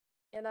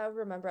And I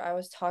remember I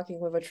was talking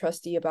with a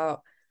trustee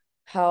about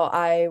how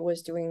I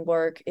was doing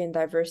work in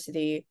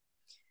diversity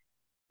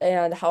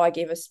and how I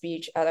gave a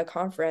speech at a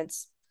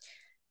conference.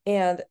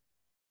 And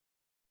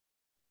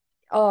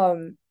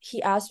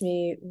he asked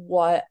me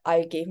what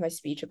I gave my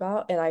speech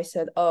about, and I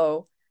said,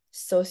 "Oh,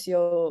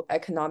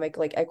 socioeconomic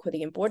like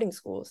equity in boarding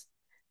schools."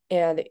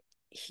 And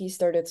he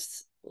started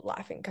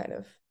laughing kind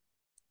of.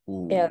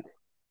 And Ooh.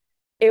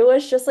 it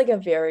was just like a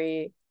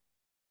very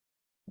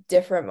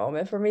different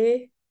moment for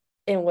me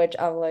in which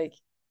I'm like,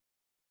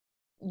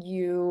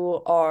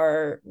 you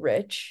are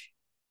rich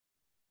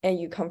and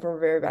you come from a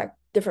very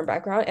different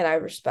background, and I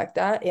respect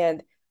that,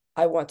 and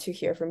I want to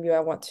hear from you. I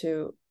want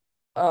to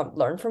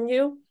learn from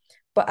you,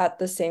 but at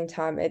the same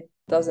time it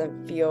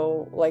doesn't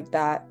feel like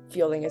that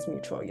feeling is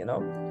mutual, you know.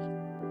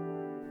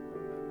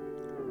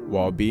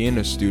 While being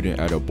a student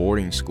at a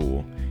boarding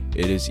school,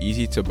 it is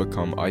easy to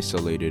become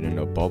isolated in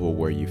a bubble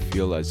where you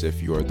feel as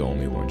if you are the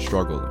only one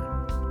struggling.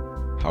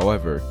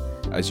 However,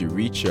 as you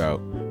reach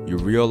out, you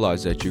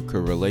realize that you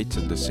could relate to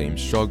the same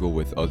struggle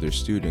with other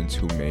students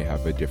who may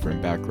have a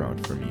different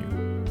background from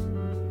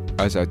you.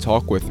 As I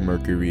talk with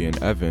Mercury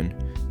and Evan,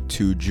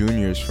 two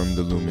juniors from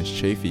the Loomis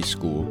Chaffee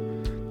School,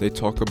 they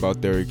talk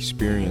about their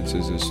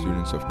experiences as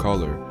students of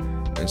color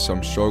and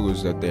some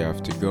struggles that they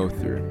have to go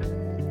through.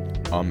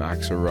 I'm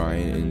Axel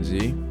Ryan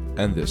NZ,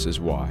 and this is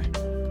why.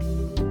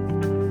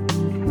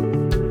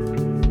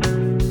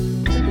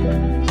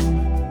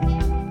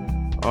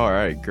 All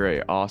right,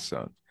 great,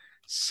 awesome.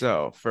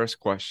 So, first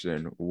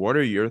question, what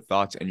are your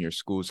thoughts and your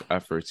school's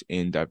efforts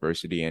in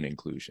diversity and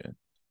inclusion?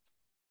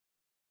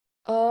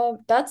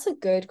 That's a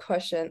good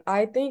question.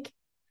 I think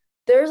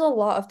there's a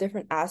lot of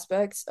different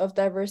aspects of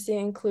diversity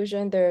and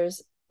inclusion.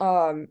 There's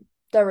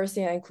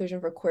diversity and inclusion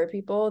for queer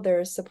people.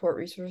 There's support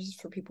resources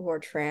for people who are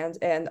trans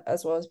and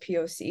as well as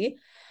POC.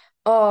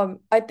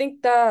 I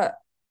think that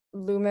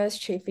Loomis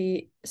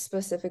Chaffee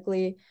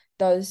specifically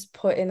does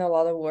put in a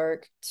lot of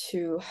work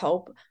to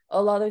help a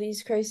lot of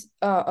these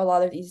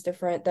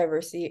different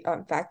diversity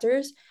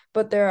factors,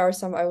 but there are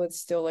some I would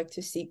still like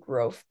to see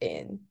growth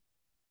in.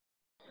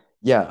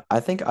 Yeah,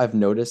 I think I've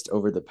noticed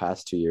over the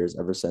past 2 years,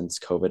 ever since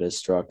COVID has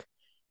struck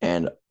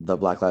and the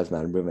Black Lives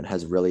Matter movement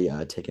has really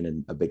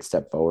taken a big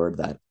step forward,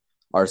 that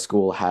our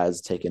school has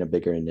taken a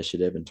bigger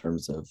initiative in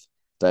terms of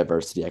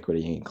diversity,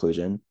 equity, and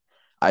inclusion.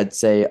 I'd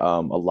say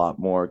a lot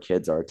more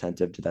kids are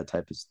attentive to that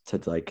type of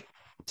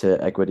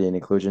to equity and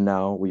inclusion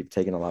now. We've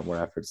taken a lot more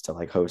efforts to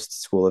like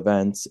host school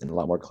events, and a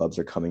lot more clubs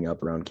are coming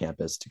up around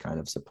campus to kind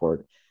of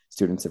support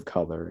students of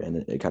color, and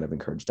it kind of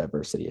encourage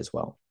diversity as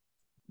well.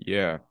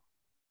 Yeah.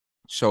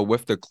 So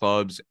with the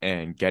clubs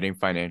and getting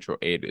financial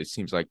aid, it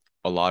seems like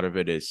a lot of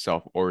it is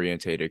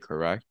self-orientated,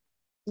 correct?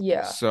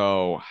 Yeah.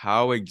 So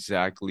how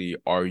exactly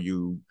are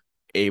you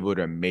able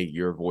to make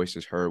your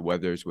voices heard,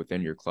 whether it's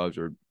within your clubs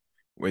or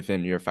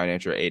within your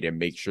financial aid, and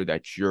make sure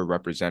that you're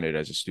represented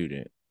as a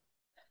student?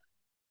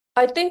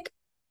 I think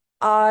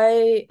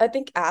I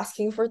think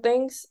asking for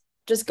things,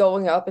 just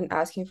going up and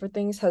asking for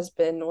things has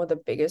been one of the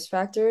biggest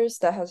factors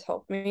that has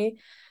helped me.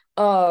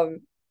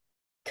 Um,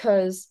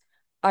 because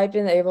I've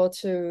been able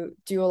to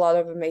do a lot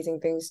of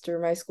amazing things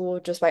through my school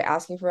just by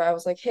asking for it. I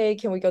was like, hey,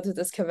 can we go to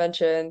this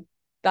convention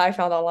that I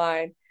found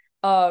online?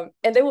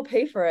 And they will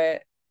pay for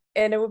it.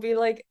 And it would be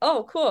like,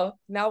 oh, cool.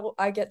 Now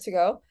I get to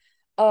go.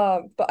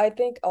 But I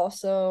think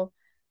also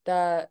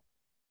that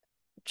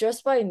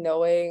just by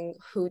knowing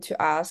who to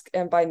ask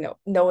and by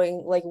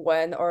knowing like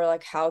when or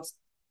like how to,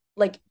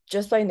 like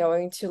just by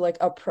knowing to like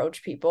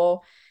approach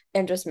people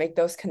and just make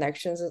those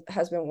connections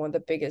has been one of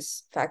the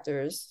biggest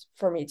factors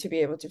for me to be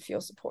able to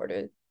feel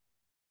supported.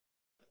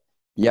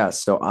 Yeah,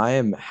 so I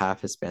am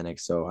half Hispanic,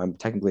 so I'm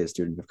technically a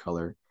student of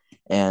color,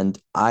 and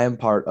I am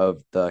part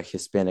of the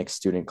Hispanic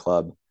student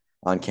club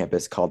on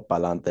campus called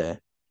Palante,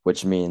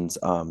 which means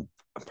I'm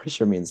pretty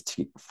sure means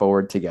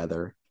forward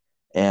together,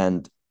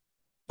 and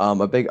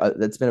a big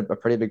it's been a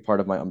pretty big part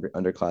of my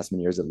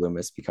underclassmen years at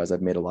Loomis because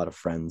I've made a lot of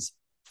friends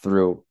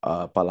through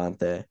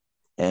Palante,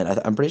 and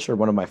I'm pretty sure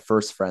one of my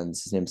first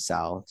friends, his name's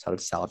Sal. Shout out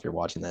to Sal if you're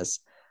watching this.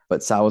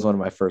 But Sal was one of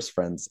my first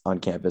friends on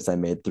campus. I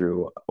made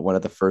through one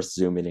of the first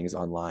Zoom meetings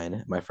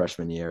online my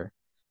freshman year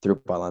through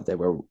Palante,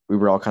 where we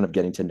were all kind of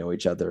getting to know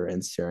each other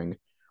and sharing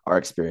our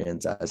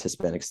experience as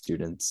Hispanic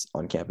students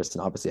on campus.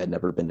 And obviously, I'd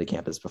never been to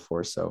campus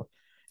before, so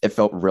it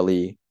felt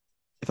really,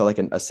 it felt like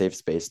a safe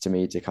space to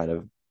me to kind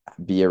of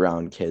be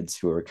around kids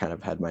who were kind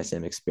of had my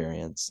same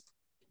experience.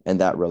 And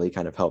that really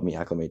kind of helped me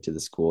acclimate to the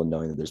school,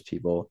 knowing that there's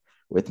people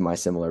with my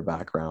similar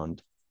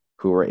background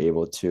who were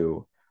able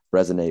to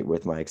resonate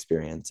with my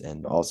experience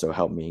and also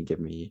help me give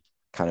me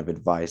kind of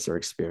advice or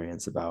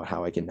experience about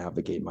how I can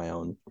navigate my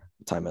own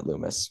time at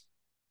Loomis.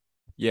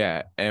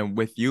 Yeah, and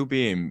with you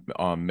being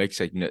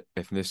mixed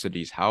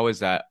ethnicities, how has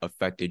that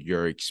affected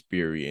your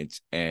experience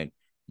and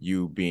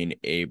you being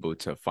able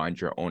to find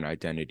your own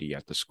identity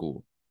at the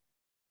school?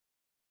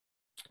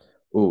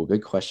 Oh,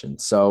 good question.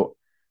 So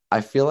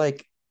I feel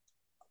like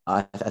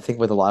I think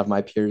with a lot of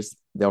my peers,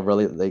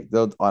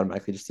 they'll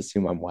automatically just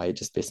assume I'm white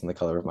just based on the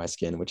color of my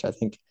skin, which I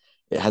think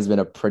it has been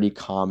a pretty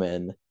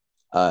common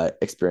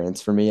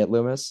experience for me at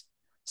Loomis.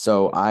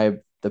 So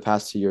the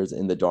past 2 years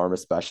in the dorm,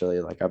 especially,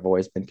 like I've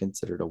always been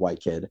considered a white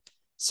kid.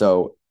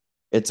 So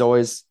it's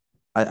always,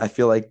 I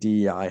feel like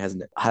DEI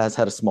has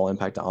had a small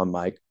impact on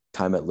my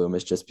time at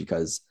Loomis just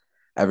because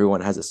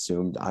everyone has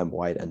assumed I'm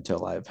white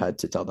until I've had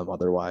to tell them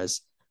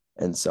otherwise.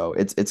 And so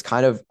it's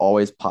kind of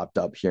always popped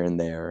up here and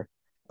there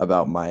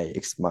about my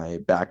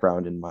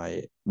background and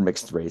my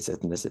mixed race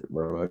ethnicity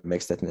or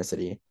mixed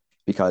ethnicity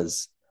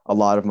because a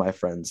lot of my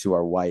friends who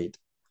are white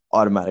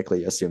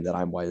automatically assume that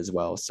I'm white as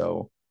well.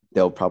 So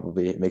they'll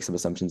probably make some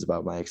assumptions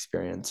about my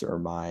experience or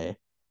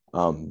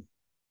um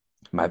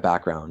my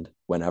background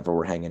whenever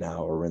we're hanging out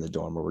or we're in the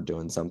dorm or we're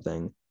doing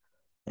something.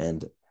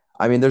 And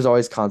I mean, there's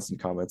always constant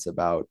comments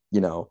about,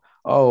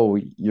 oh,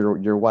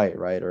 you're white,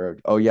 right? Or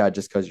oh yeah,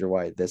 just because you're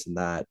white, this and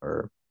that.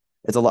 Or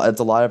it's a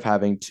lot of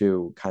having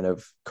to kind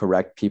of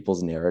correct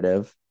people's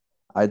narrative,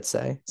 I'd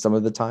say, some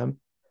of the time.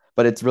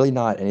 But it's really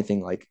not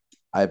anything like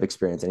I've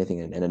experienced anything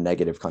in a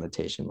negative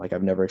connotation. Like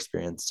I've never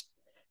experienced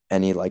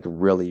any like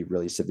really,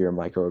 really severe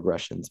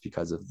microaggressions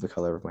because of the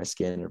color of my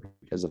skin or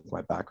because of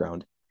my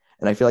background.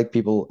 And I feel like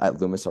people at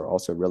Loomis are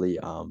also really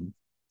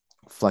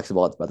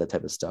flexible about that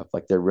type of stuff.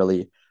 Like they're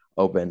really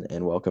open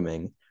and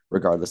welcoming,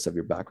 regardless of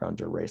your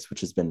background or race, which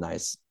has been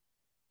nice.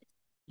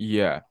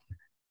 Yeah.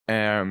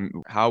 And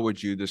how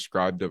would you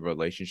describe the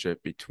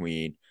relationship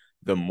between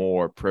the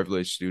more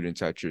privileged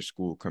students at your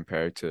school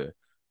compared to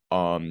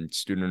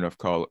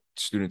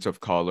students of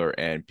color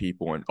and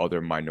people in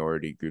other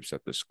minority groups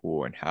at the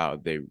school and how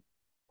they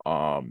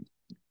um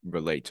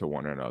relate to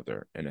one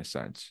another in a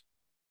sense?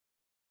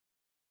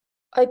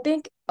 I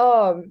think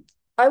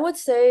I would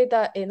say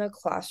that in a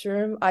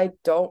classroom I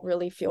don't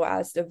really feel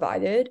as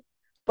divided,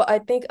 but I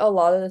think a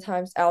lot of the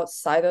times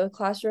outside of the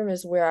classroom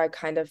is where I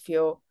kind of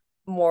feel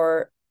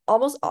more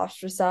almost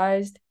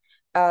ostracized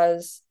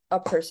as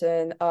a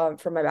person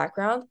from my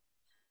background.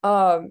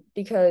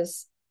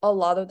 Because a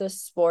lot of the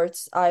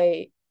sports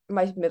my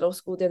middle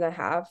school didn't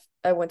have.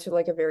 I went to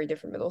like a very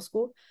different middle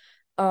school.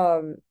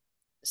 Um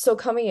so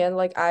coming in,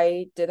 like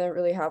I didn't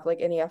really have like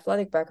any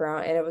athletic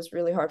background, and it was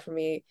really hard for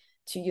me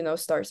to,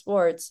 start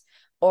sports,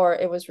 or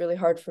it was really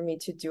hard for me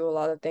to do a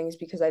lot of things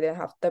because I didn't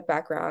have the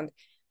background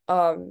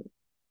um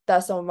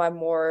that some of my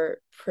more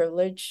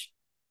privileged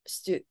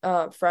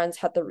friends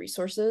had the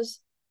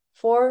resources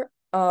for.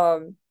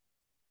 And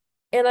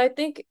I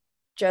think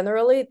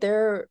generally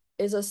there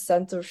is a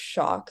sense of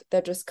shock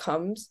that just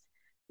comes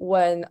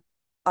when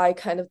I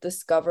kind of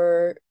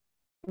discover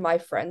my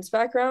friends'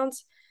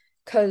 backgrounds,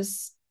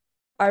 because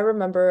I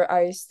remember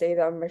I stayed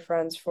at my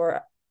friends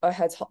for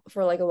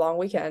like a long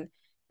weekend,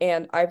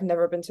 and I've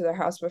never been to their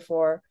house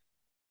before.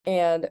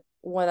 And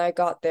when I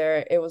got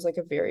there, it was like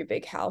a very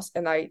big house,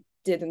 and I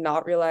did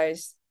not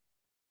realize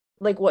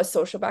like what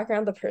social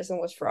background the person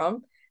was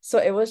from. So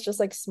it was just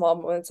like small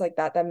moments like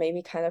that that made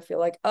me kind of feel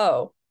like,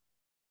 oh,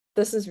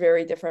 this is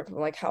very different from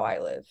like how I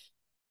live.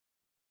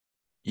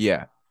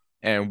 Yeah.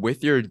 And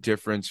with your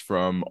difference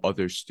from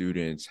other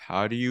students,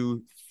 how do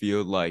you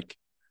feel like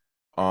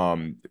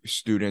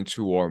students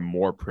who are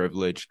more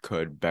privileged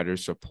could better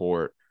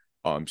support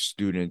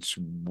students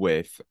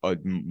with a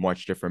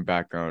much different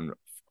background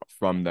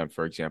from them,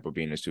 for example,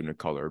 being a student of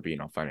color or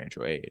being on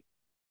financial aid?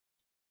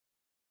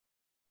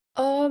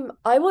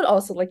 I would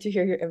also like to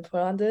hear your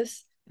input on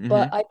this,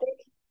 but Mm-hmm. I think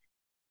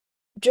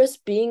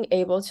just being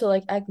able to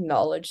like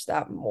acknowledge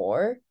that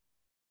more,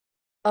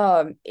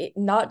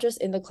 not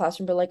just in the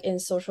classroom, but like in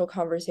social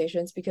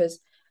conversations, because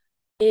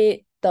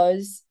it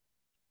does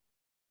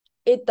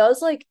it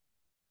does like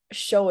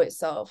show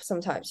itself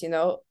sometimes,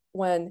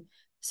 when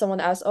someone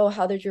asks, "Oh,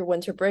 how did your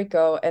winter break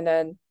go?" And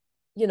then,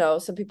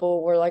 some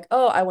people were like,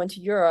 "Oh, I went to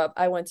Europe,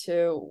 I went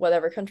to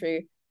whatever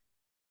country."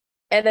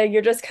 And then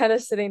you're just kind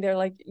of sitting there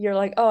like you're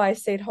like, "Oh, I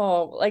stayed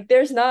home." Like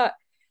there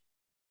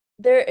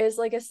is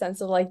like a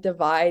sense of like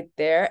divide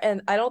there.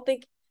 And I don't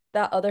think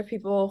that other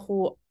people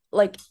who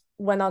like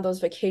went on those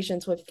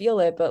vacations would feel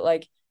it, but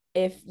like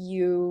if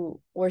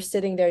you were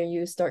sitting there and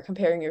you start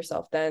comparing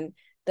yourself, then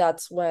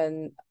that's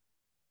when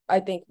I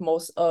think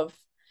most of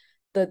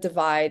the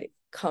divide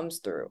comes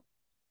through.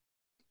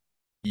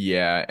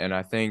 Yeah, and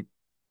I think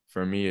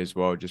for me as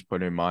well, just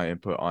putting my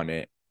input on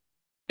it,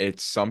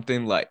 it's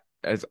something like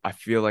as I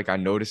feel like I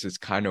notice it's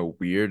kind of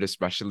weird,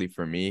 especially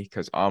for me,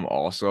 because I'm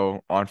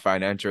also on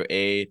financial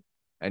aid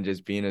and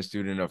just being a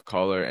student of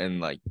color and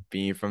like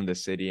being from the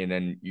city, and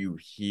then you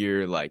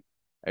hear like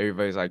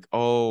everybody's like,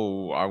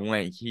 "Oh, I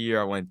went here,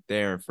 I went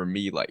there," and for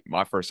me, like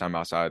my first time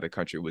outside of the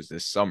country was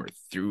this summer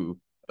through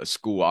a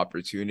school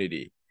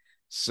opportunity.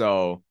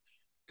 So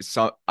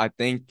I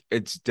think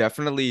it's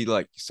definitely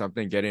like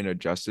something getting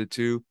adjusted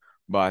to.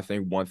 But I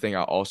think one thing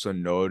I also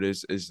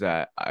notice is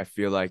that I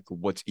feel like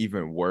what's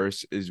even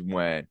worse is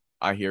when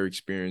I hear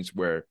experience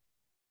where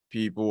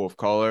people of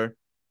color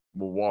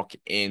will walk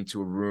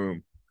into a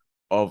room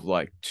of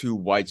like two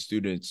white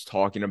students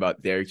talking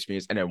about their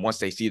experience, and then once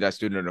they see that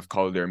student of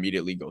color, they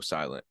immediately go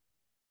silent.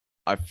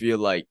 I feel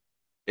like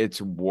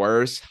it's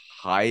worse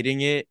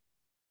hiding it,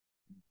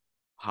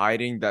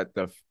 hiding that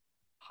the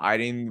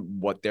hiding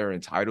what they're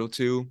entitled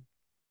to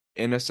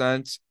in a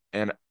sense.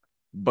 And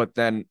but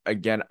then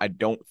again, I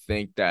don't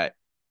think that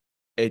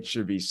it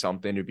should be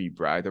something to be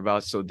bragged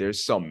about. So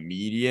there's some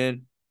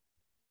median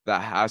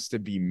that has to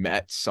be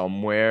met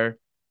somewhere.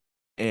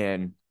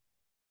 And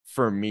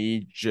for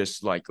me,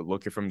 just like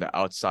looking from the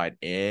outside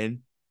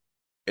in,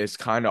 it's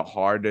kind of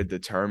hard to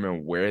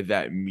determine where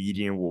that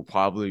median will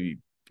probably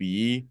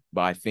be.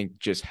 But I think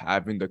just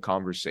having the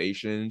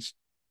conversations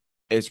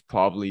is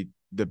probably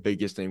the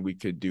biggest thing we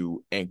could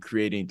do, and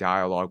creating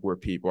dialogue where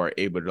people are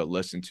able to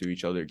listen to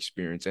each other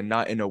experience, and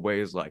not in a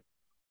way is like,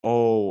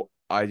 oh,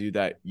 I do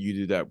that, you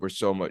do that, we're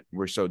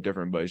so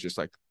different, but it's just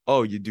like,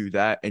 oh, you do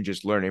that, and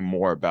just learning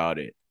more about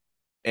it,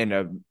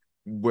 and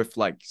with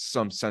like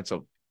some sense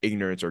of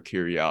ignorance or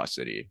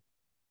curiosity.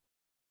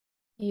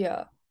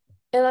 Yeah.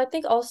 And I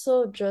think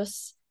also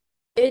just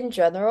in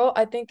general,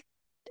 I think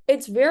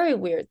it's very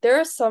weird. There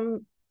are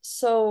some,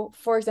 so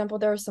for example,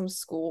 there are some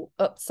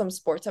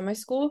sports at my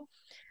school,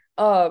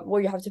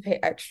 where you have to pay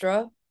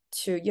extra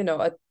to,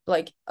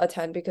 like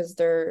attend because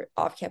they're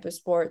off-campus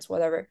sports,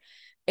 whatever.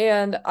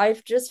 And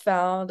I've just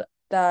found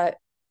that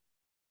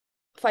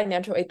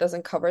financial aid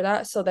doesn't cover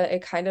that, so that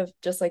it kind of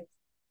just like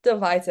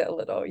divides it a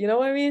little. You know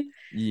what I mean?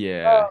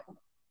 Yeah.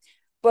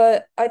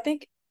 But I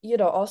think,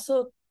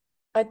 also,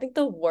 I think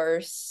the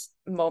worst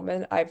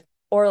moment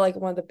or like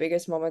one of the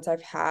biggest moments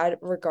I've had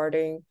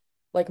regarding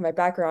like my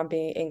background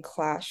being in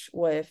clash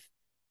with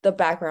the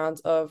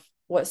backgrounds of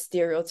what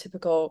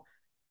stereotypical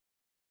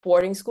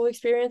boarding school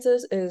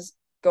experiences is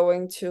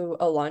going to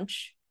a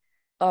lunch.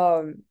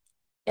 Um,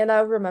 and I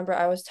remember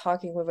I was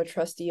talking with a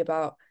trustee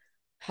about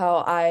how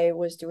I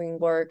was doing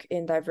work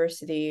in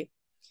diversity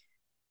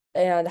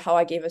and how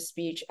I gave a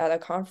speech at a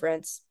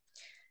conference.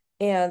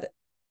 And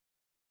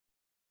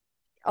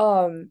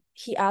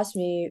he asked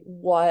me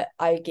what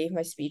I gave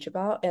my speech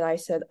about, and I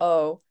said,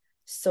 oh,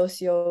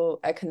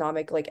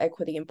 socioeconomic like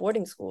equity in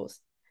boarding schools.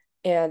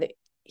 And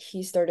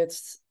he started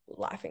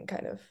laughing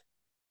kind of.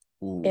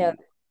 And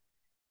Ooh.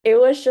 it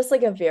was just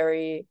like a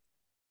very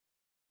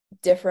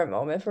different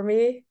moment for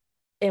me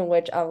in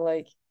which I'm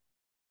like,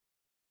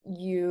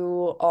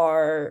 you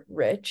are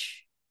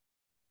rich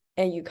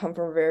and you come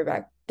from a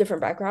very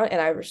different background,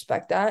 and I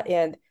respect that,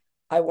 and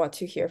I want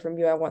to hear from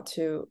you. I want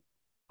to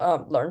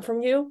learn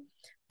from you,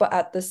 but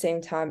at the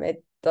same time,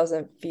 it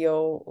doesn't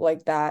feel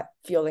like that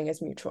feeling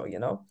is mutual, you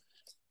know?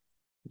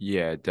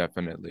 Yeah,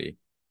 definitely.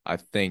 I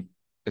think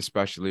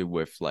especially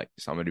with like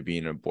somebody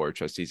being a board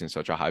trustees in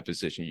such a high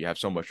position, you have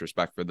so much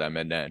respect for them,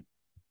 and then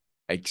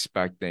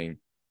expecting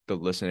the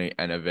listening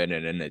end of it,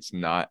 and then it's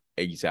not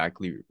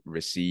exactly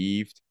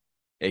received,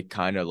 it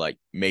kind of like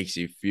makes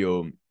you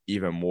feel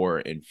even more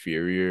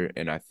inferior.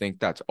 And I think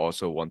that's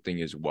also one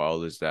thing as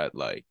well, is that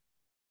like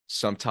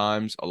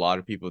sometimes a lot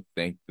of people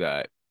think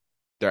that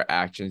their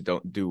actions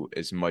don't do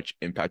as much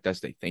impact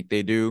as they think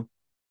they do.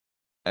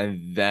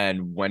 And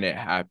then when it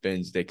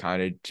happens, they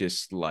kind of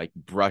just like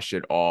brush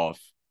it off.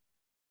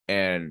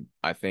 And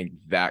I think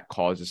that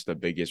causes the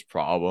biggest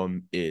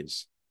problem,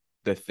 is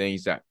the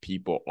things that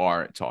people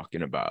aren't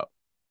talking about,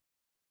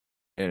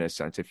 in a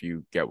sense, if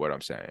you get what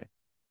I'm saying.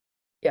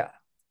 Yeah.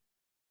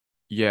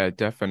 Yeah,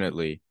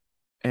 definitely.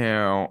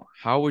 And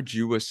how would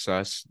you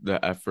assess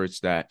the efforts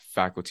that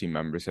faculty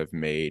members have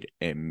made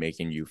in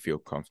making you feel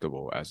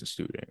comfortable as a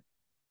student?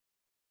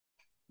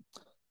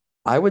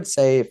 I would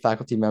say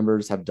faculty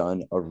members have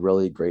done a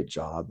really great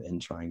job in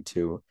trying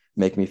to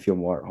make me feel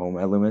more at home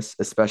at Loomis,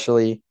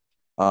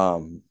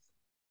 um,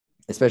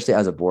 especially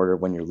as a boarder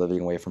when you're living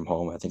away from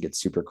home. I think it's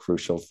super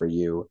crucial for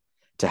you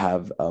to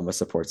have a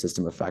support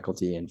system of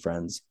faculty and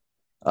friends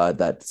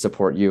that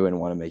support you and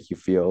want to make you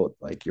feel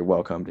like you're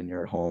welcomed and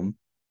you're at home.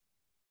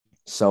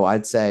 So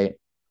I'd say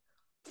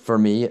for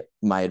me,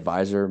 my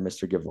advisor,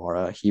 Mr.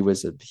 Guevara,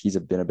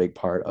 been a big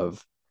part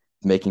of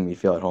making me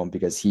feel at home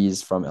because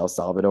he's from El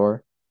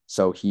Salvador.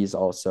 So he's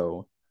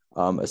also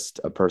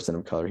a person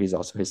of color. He's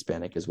also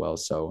Hispanic as well.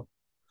 So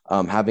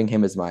having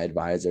him as my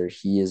advisor,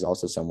 he is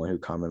also someone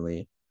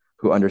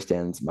who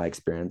understands my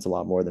experience a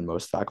lot more than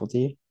most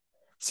faculty.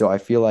 So I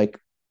feel like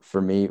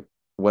for me,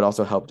 what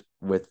also helped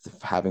with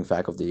having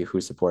faculty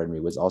who supported me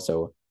was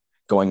also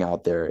going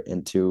out there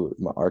into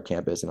our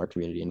campus and our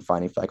community and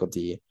finding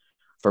faculty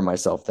for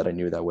myself that I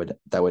knew that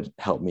would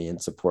help me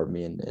and support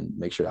me and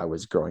make sure I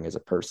was growing as a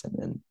person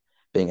and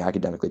being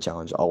academically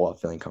challenged, all while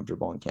feeling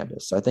comfortable on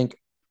campus. So I think,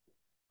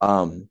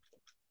 um,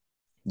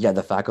 yeah,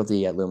 the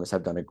faculty at Loomis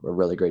have done a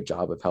really great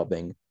job of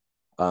helping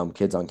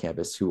kids on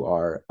campus who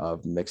are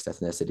of mixed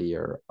ethnicity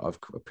or of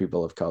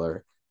people of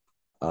color,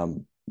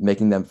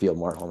 making them feel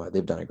more at home.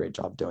 They've done a great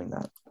job doing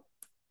that.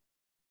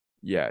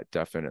 Yeah,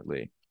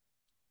 definitely.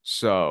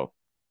 So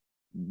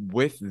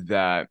with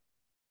that,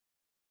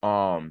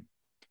 um,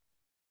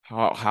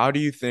 how do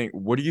you think,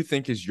 what do you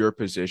think is your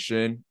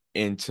position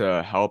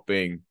into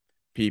helping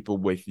people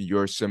with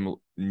your similar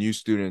new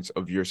students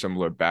of your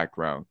similar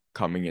background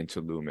coming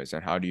into Loomis,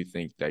 and how do you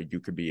think that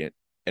you could be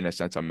in a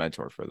sense a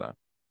mentor for them?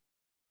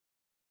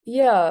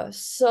 Yeah,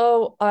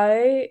 so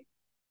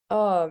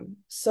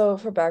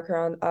for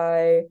background,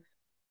 I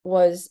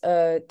was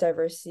a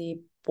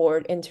diversity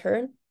board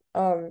intern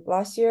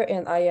last year,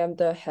 and I am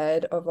the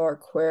head of our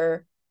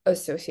queer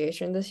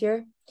association this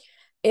year.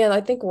 And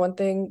I think one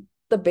thing,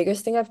 the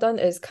biggest thing I've done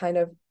is kind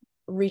of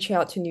reaching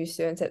out to new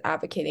students and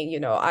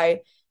advocating.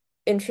 I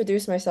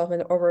introduce myself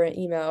over an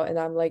email, and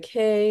I'm like,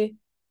 hey,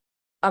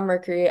 I'm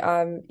Mercury.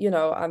 I'm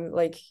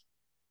like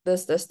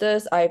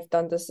this. I've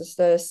done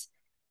this.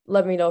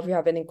 Let me know if you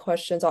have any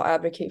questions. I'll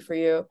advocate for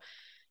you.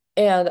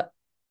 And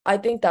I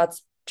think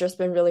that's just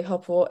been really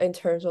helpful in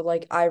terms of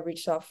like I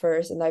reached out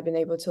first and I've been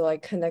able to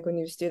like connect with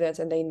new students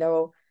and they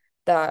know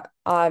that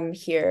I'm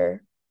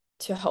here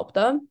to help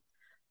them.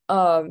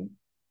 Um,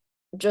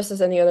 just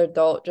as any other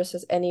adult, just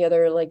as any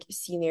other like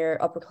senior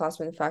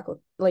upperclassman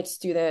faculty like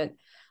student.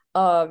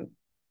 Um,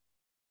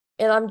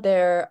 and I'm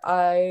there.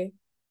 I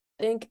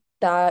think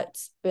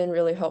that's been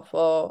really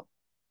helpful.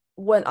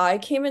 When I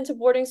came into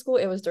boarding school,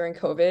 it was during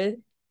COVID,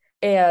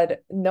 and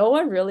no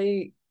one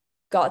really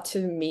got to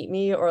meet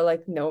me or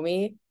like know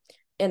me.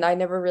 And I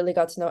never really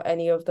got to know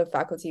any of the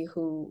faculty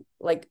who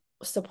like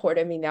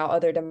supported me now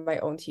other than my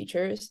own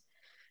teachers.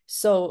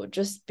 So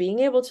just being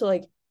able to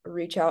like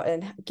reach out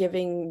and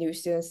giving new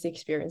students the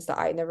experience that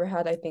I never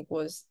had, I think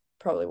was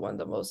probably one of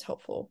the most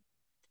helpful.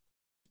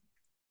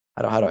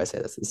 How do I say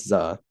this? This is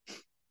a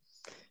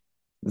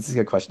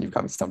good question. You've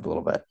got me stumped a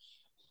little bit,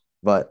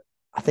 but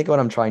I think what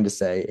I'm trying to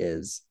say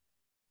is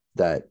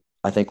that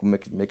I think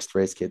mixed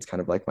race kids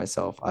kind of like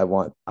myself, I'd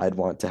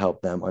want to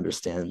help them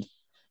understand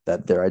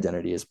that their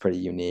identity is pretty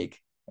unique,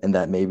 and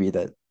that maybe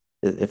that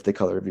if the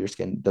color of your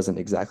skin doesn't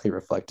exactly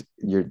reflect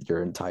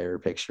your entire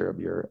picture of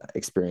your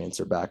experience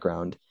or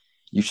background,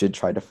 you should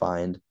try to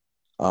find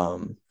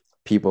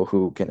people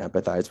who can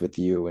empathize with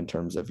you in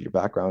terms of your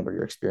background or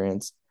your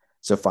experience.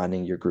 So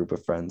finding your group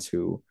of friends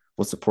who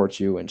will support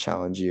you and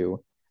challenge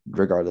you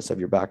regardless of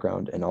your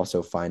background, and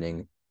also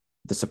finding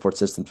the support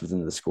systems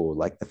within the school,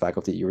 like the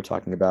faculty you were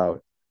talking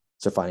about.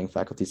 So finding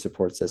faculty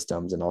support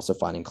systems, and also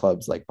finding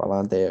clubs like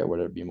Palante, or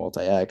whether it be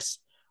Multi-X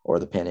or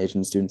the Pan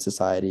Asian Student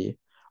Society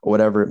or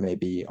whatever it may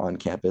be on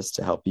campus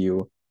to help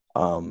you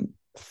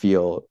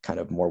feel kind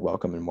of more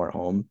welcome and more at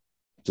home.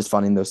 Just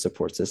finding those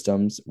support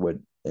systems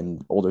would,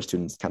 and older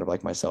students kind of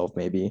like myself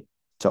maybe,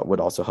 would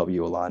also help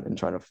you a lot in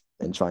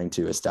trying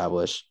to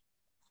establish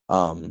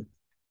um,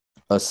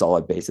 a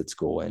solid base at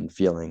school and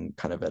feeling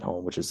kind of at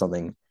home, which is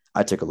something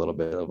I took a little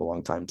bit of a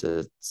long time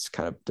to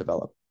kind of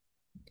develop.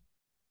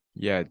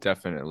 Yeah,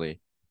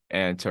 definitely.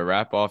 And to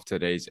wrap off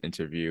today's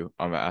interview,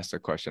 I'm gonna ask the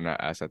question I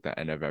ask at the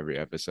end of every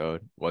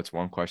episode. What's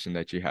one question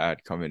that you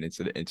had coming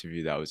into the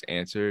interview that was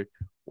answered,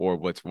 or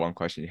what's one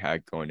question you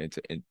had going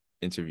into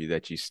interview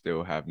that you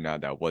still have now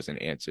that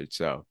wasn't answered?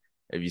 So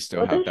if you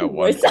still What have did that your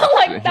one voice sound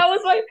like?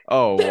 question,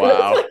 oh That was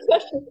wow, my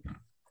question.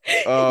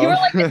 You were um,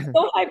 like, it's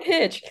so high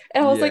pitched.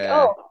 And I was like,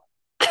 yeah, oh,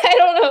 I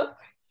don't know.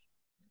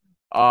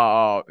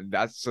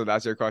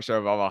 that's your question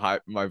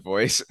about my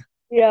voice.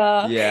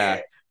 Yeah.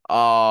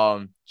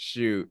 Yeah.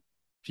 Shoot,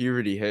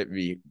 puberty hit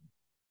me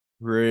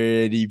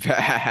pretty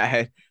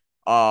bad.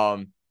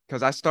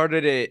 Because I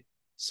started it.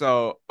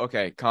 So,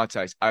 okay,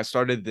 context. I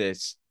started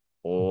this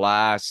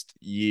last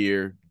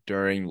year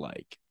during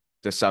like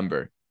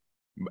December.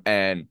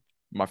 And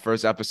my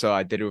first episode,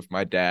 I did it with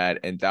my dad,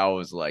 and that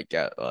was like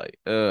at like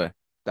that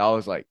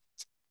was like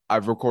I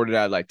recorded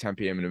at like 10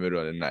 p.m. in the middle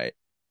of the night.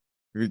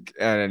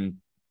 And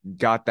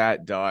got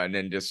that done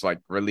and just like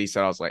released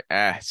it. I was like,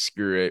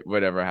 screw it.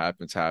 Whatever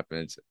happens,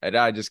 happens. And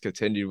I just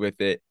continued with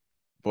it.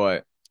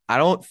 But I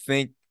don't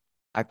think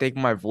I think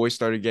my voice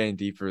started getting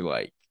deeper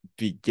like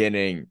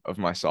beginning of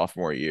my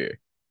sophomore year.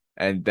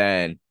 And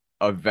then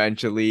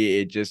eventually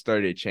it just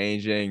started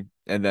changing.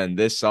 And then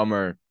this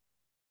summer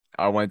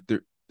I went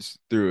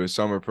through a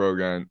summer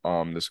program,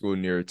 the School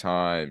New York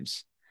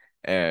Times,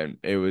 and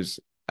it was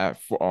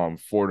at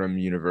Fordham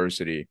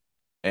University.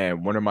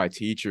 And one of my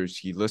teachers,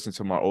 he listened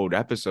to my old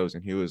episodes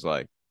and he was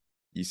like,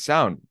 "You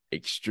sound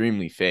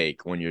extremely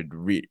fake when you're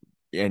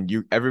and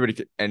you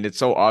everybody and it's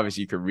so obvious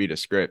you could read a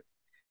script."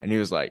 And he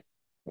was like,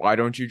 "Why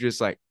don't you just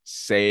like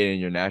say it in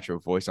your natural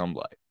voice?" I'm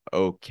like,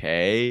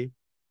 "Okay."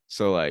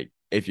 So like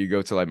if you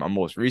go to like my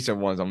most recent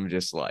ones, I'm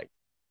just like,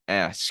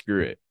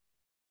 screw it.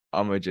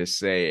 I'm gonna just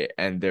say it.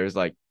 And there's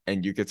like,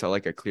 and you could tell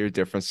like a clear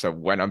difference of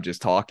when I'm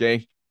just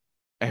talking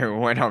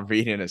and when I'm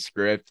reading a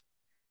script.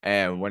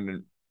 And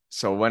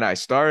when I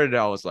started,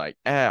 I was like,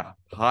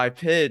 high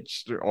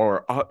pitched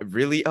or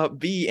really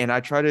upbeat. And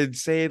I try to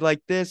say it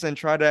like this and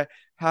try to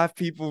have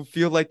people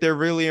feel like they're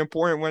really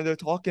important when they're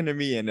talking to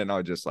me. And then I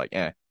was just like,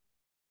 I'm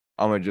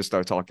gonna just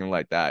start talking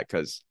like that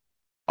because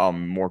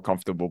I'm more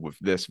comfortable with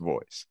this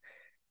voice.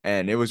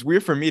 And it was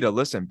weird for me to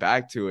listen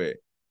back to it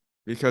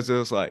because it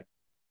was like,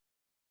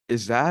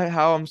 is that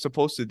how I'm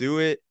supposed to do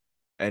it?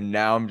 And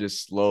now I'm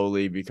just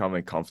slowly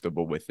becoming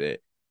comfortable with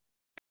it.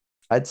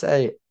 I'd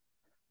say,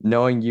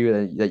 knowing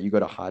you that you go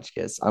to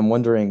Hotchkiss, I'm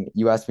wondering,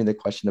 you asked me the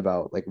question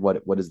about like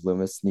what does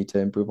Loomis need to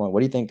improve on? What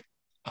do you think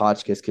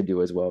Hotchkiss could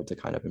do as well to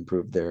kind of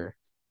improve their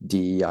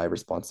DEI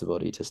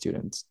responsibility to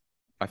students?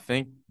 I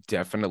think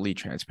definitely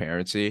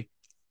transparency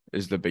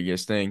is the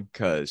biggest thing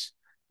because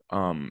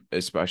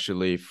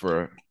especially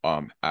for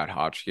at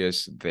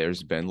Hotchkiss,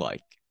 there's been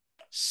like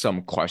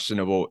some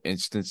questionable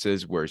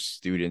instances where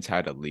students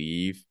had to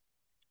leave,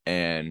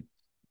 and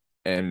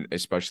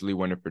especially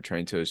when it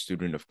pertained to a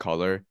student of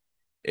color,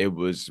 it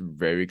was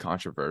very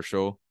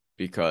controversial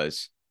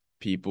because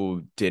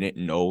people didn't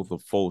know the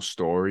full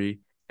story.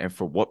 And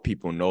for what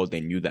people know,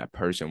 they knew that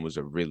person was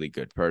a really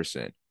good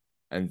person.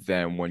 And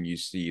then when you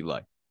see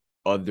like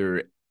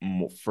other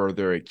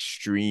further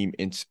extreme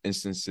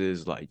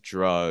instances like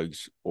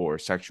drugs or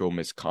sexual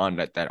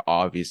misconduct that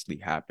obviously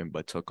happened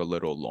but took a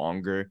little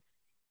longer,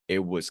 it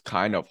was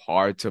kind of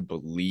hard to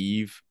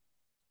believe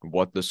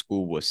what the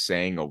school was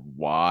saying of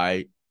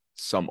why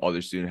some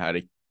other student had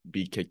to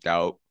be kicked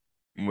out,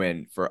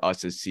 when for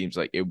us it seems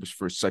like it was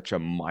for such a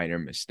minor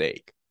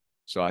mistake.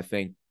 So I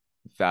think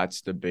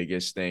that's the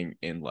biggest thing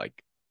in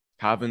like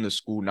having the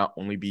school not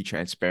only be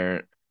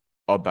transparent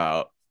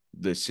about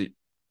the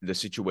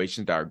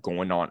situations that are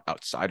going on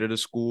outside of the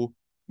school,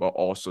 but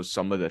also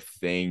some of the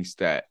things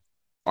that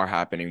are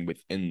happening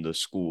within the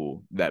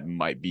school that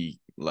might be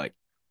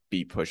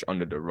pushed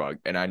under the rug.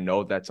 And I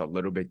know that's a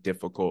little bit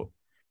difficult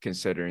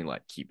considering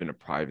like keeping the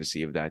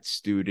privacy of that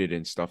student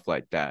and stuff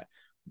like that.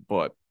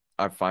 But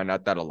I find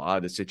out that a lot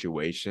of the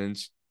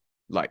situations,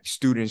 like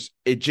students,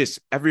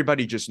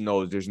 everybody just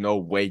knows there's no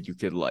way you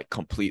could like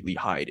completely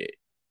hide it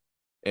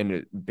in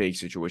a big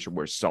situation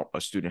where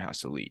a student has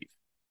to leave.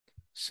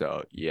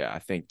 So yeah, I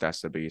think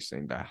that's the biggest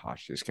thing that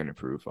Hotchkiss can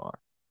improve on.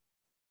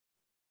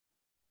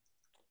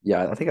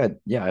 Yeah,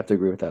 I have to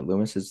agree with that.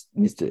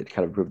 Needs to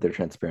kind of improve their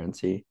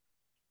transparency,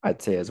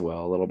 I'd say as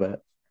well a little bit.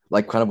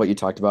 Like kind of what you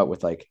talked about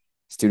with like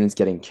students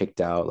getting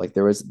kicked out. Like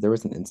there was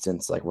an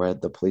instance like where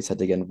the police had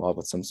to get involved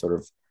with some sort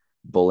of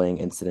bullying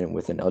incident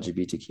with an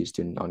LGBTQ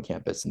student on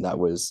campus, and that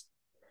was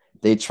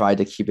they tried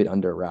to keep it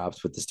under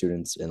wraps with the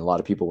students, and a lot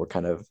of people were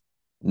kind of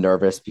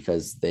nervous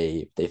because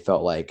they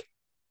felt like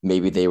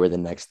maybe they were the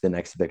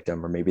next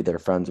victim, or maybe their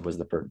friend was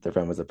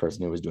the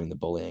person who was doing the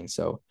bullying.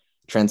 So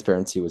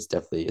transparency is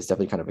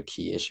definitely kind of a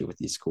key issue with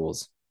these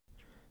schools.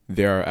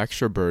 There are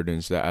extra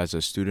burdens that as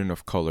a student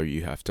of color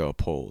you have to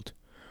uphold.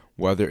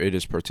 Whether it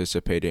is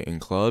participating in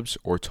clubs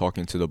or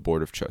talking to the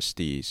board of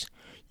trustees,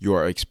 you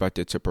are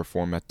expected to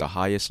perform at the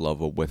highest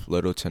level with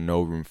little to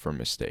no room for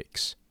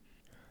mistakes.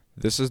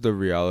 This is the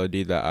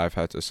reality that I've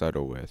had to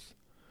settle with.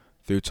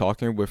 Through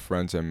talking with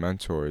friends and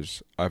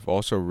mentors, I've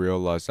also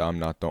realized that I'm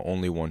not the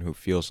only one who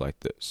feels like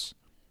this.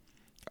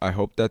 I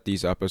hope that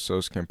these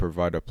episodes can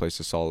provide a place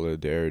of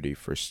solidarity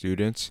for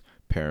students,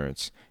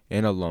 parents,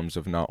 and alums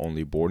of not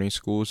only boarding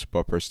schools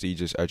but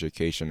prestigious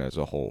education as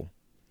a whole.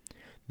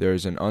 There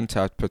is an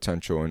untapped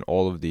potential in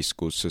all of these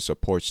schools to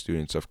support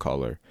students of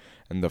color,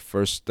 and the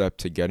first step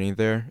to getting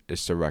there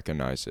is to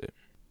recognize it.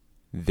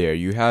 There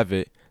you have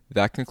it.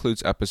 That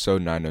concludes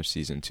episode 9 of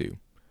season 2.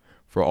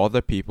 For all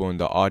the people in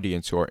the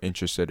audience who are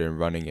interested in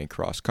running in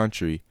cross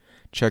country,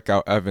 check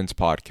out Evan's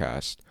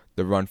podcast,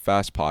 the Run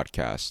Fast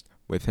podcast,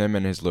 with him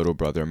and his little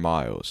brother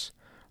Miles.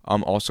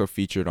 I'm also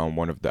featured on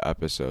one of the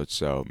episodes,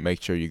 so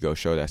make sure you go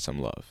show that some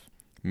love.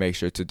 Make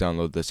sure to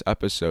download this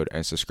episode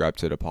and subscribe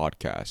to the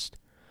podcast.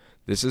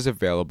 This is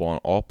available on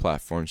all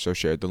platforms, so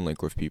share the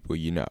link with people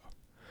you know.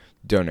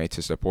 Donate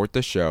to support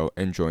the show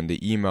and join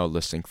the email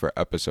listing for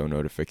episode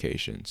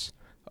notifications.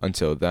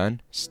 Until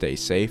then, stay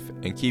safe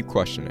and keep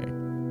questioning.